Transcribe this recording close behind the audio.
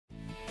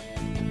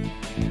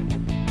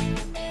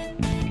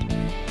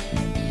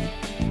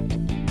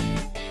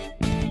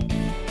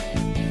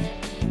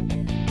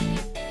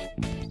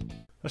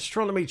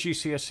Astronomy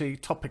GCSE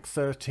topic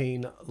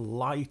 13,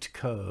 light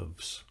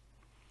curves.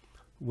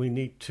 We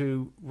need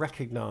to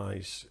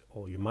recognize,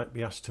 or you might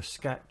be asked to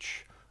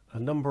sketch, a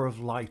number of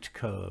light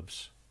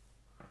curves.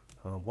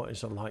 What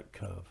is a light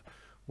curve?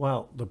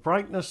 Well, the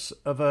brightness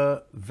of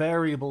a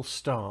variable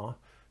star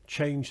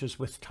changes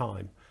with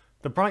time.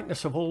 The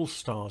brightness of all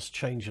stars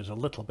changes a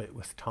little bit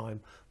with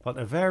time, but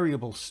a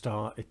variable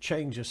star, it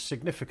changes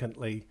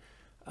significantly,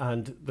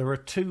 and there are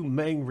two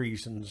main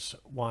reasons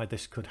why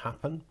this could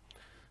happen.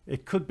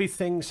 It could be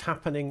things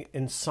happening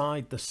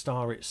inside the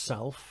star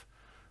itself,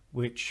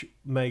 which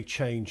may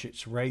change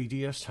its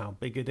radius, how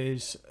big it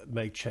is,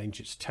 may change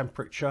its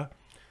temperature.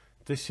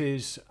 This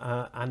is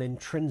an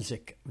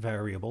intrinsic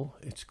variable,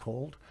 it's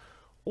called.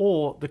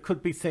 Or there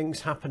could be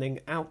things happening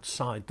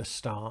outside the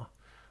star,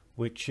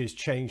 which is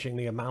changing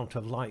the amount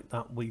of light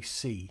that we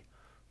see.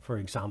 For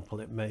example,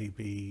 it may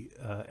be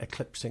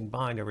eclipsing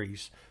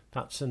binaries.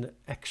 That's an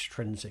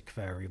extrinsic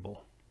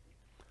variable.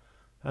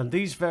 And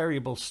these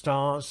variable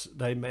stars,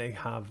 they may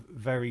have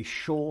very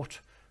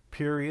short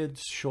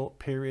periods, short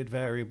period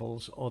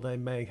variables, or they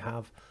may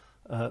have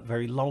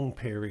very long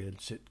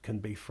periods. It can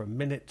be from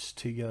minutes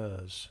to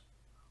years.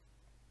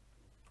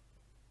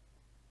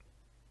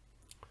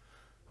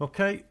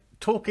 Okay,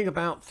 talking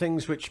about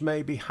things which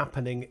may be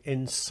happening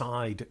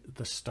inside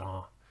the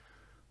star.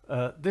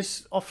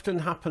 This often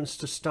happens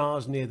to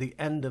stars near the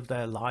end of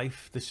their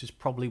life. This is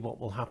probably what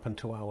will happen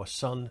to our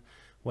sun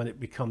when it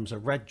becomes a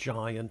red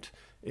giant.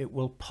 It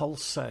will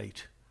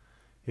pulsate.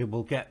 It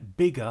will get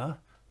bigger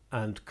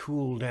and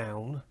cool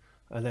down,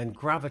 and then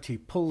gravity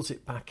pulls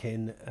it back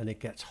in and it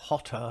gets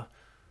hotter,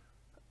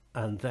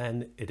 and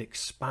then it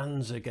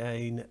expands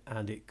again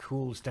and it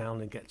cools down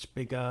and gets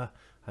bigger,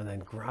 and then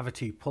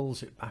gravity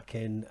pulls it back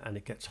in and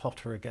it gets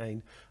hotter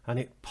again, and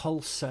it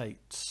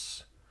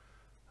pulsates.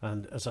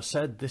 And as I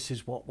said, this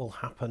is what will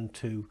happen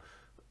to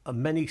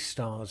many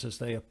stars as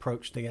they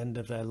approach the end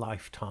of their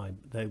lifetime.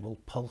 They will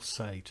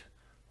pulsate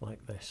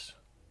like this.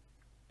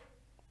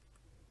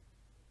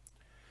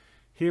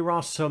 Here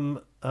are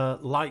some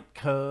light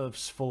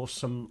curves for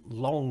some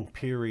long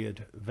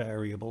period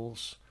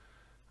variables,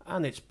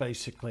 and it's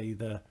basically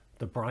the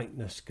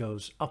brightness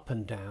goes up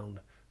and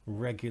down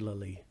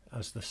regularly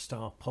as the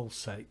star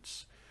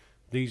pulsates.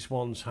 These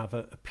ones have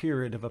a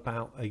period of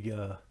about a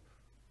year.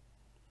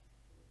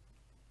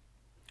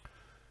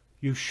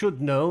 You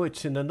should know,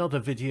 it's in another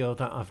video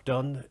that I've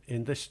done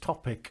in this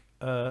topic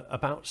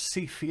about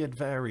Cepheid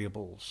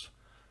variables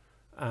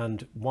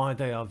and why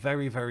they are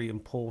very, very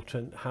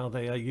important, how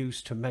they are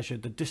used to measure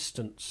the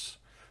distance.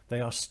 They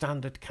are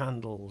standard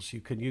candles.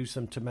 You can use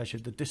them to measure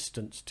the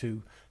distance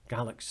to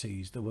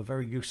galaxies. They were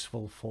very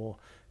useful for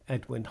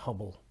Edwin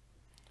Hubble.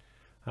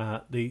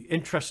 The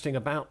interesting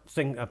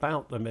thing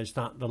about them is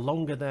that the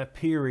longer their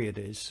period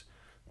is,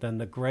 then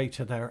the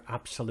greater their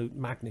absolute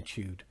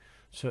magnitude.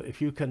 So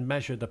if you can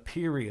measure the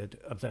period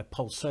of their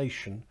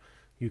pulsation,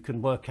 you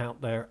can work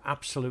out their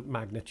absolute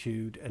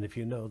magnitude, and if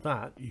you know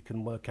that, you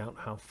can work out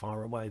how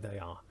far away they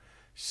are.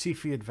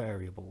 Cepheid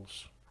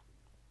variables.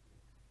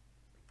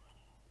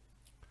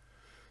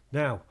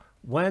 Now,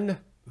 when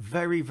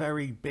very,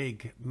 very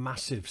big,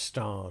 massive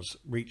stars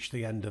reach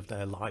the end of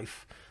their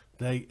life,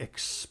 they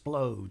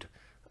explode.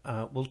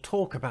 We'll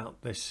talk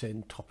about this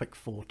in topic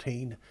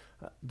 14.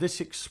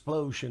 This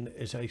explosion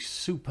is a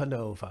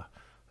supernova,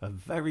 a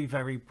very,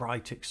 very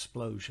bright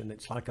explosion.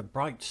 It's like a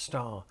bright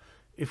star.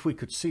 If we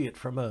could see it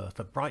from Earth,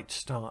 a bright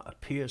star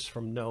appears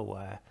from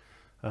nowhere,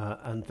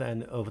 and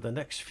then over the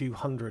next few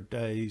hundred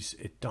days,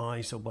 it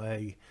dies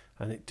away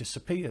and it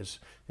disappears.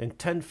 In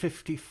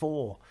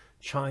 1054,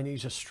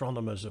 Chinese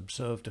astronomers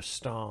observed a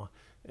star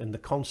in the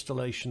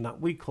constellation that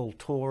we call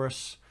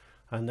Taurus,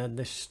 and then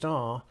this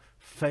star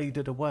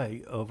faded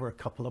away over a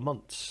couple of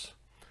months.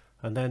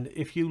 And then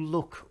if you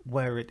look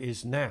where it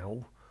is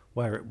now,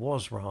 where it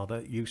was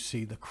rather, you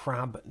see the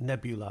Crab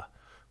Nebula,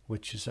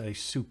 which is a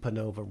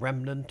supernova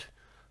remnant,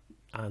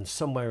 and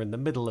somewhere in the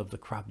middle of the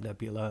Crab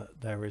Nebula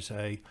there is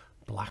a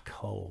black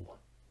hole.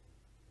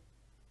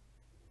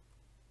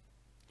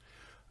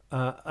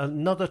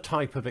 Another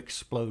type of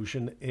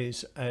explosion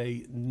is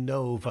a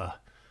nova.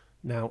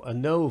 Now a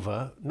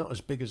nova, not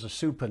as big as a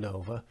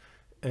supernova,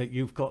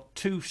 you've got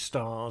two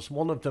stars.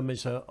 One of them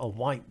is a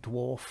white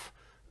dwarf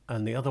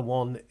and the other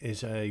one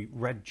is a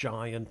red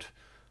giant.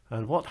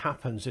 And what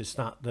happens is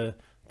that the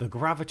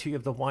gravity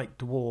of the white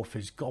dwarf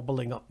is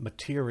gobbling up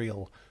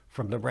material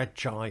from the red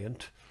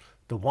giant.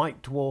 The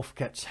white dwarf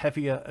gets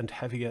heavier and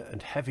heavier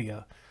and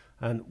heavier,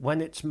 and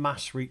when its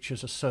mass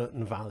reaches a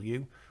certain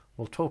value,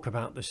 we'll talk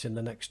about this in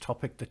the next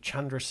topic, the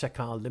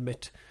Chandrasekhar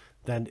limit,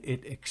 then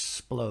it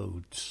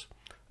explodes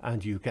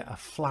and you get a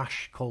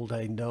flash called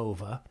a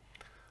nova.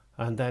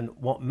 And then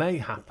what may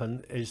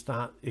happen is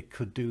that it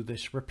could do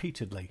this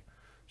repeatedly.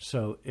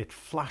 So it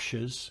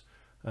flashes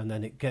and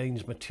then it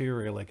gains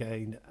material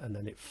again, and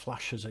then it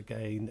flashes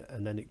again,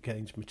 and then it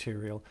gains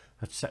material,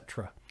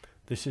 etc.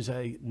 This is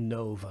a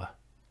nova.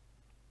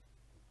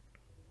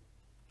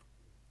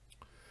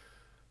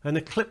 An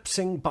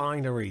eclipsing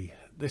binary.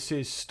 This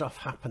is stuff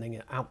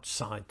happening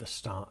outside the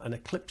star. An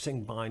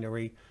eclipsing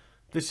binary,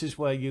 This is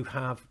where you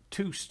have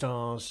two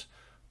stars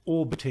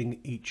orbiting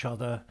each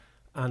other,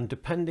 and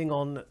depending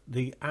on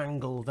the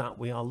angle that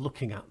we are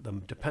looking at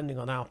them, depending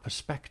on our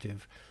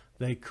perspective,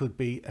 they could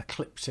be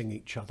eclipsing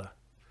each other.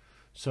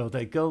 So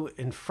they go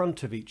in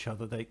front of each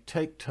other, they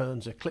take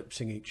turns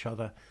eclipsing each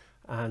other,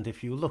 and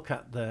if you look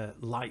at the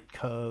light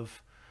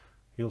curve,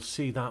 you'll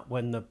see that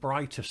when the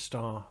brighter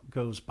star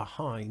goes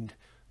behind,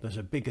 there's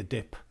a bigger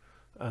dip,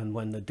 and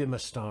when the dimmer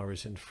star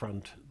is in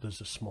front, there's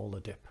a smaller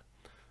dip.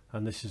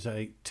 And this is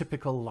a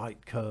typical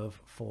light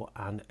curve for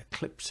an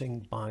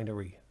eclipsing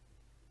binary.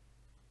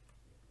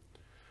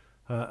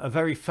 A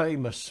very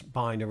famous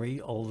binary,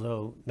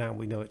 although now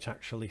we know it's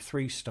actually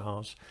 3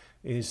 stars,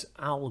 is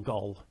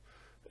Algol.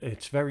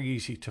 It's very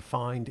easy to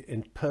find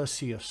in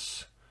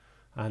Perseus,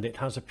 and it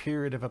has a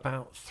period of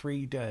about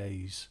 3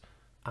 days,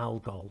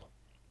 Algol.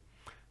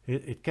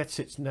 It gets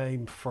its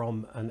name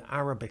from an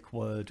Arabic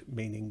word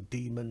meaning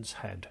demon's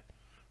head,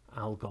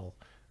 Algol.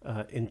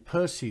 In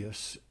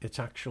Perseus, it's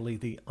actually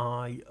the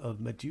eye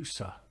of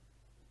Medusa.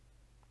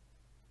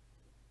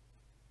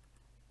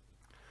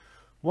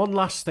 One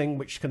last thing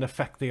which can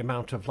affect the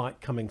amount of light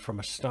coming from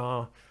a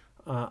star,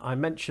 I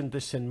mentioned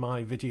this in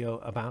my video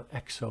about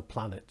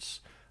exoplanets,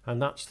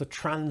 and that's the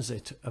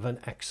transit of an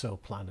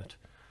exoplanet.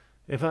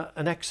 If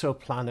an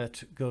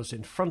exoplanet goes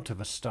in front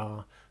of a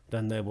star,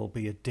 then there will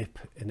be a dip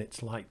in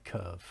its light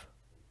curve.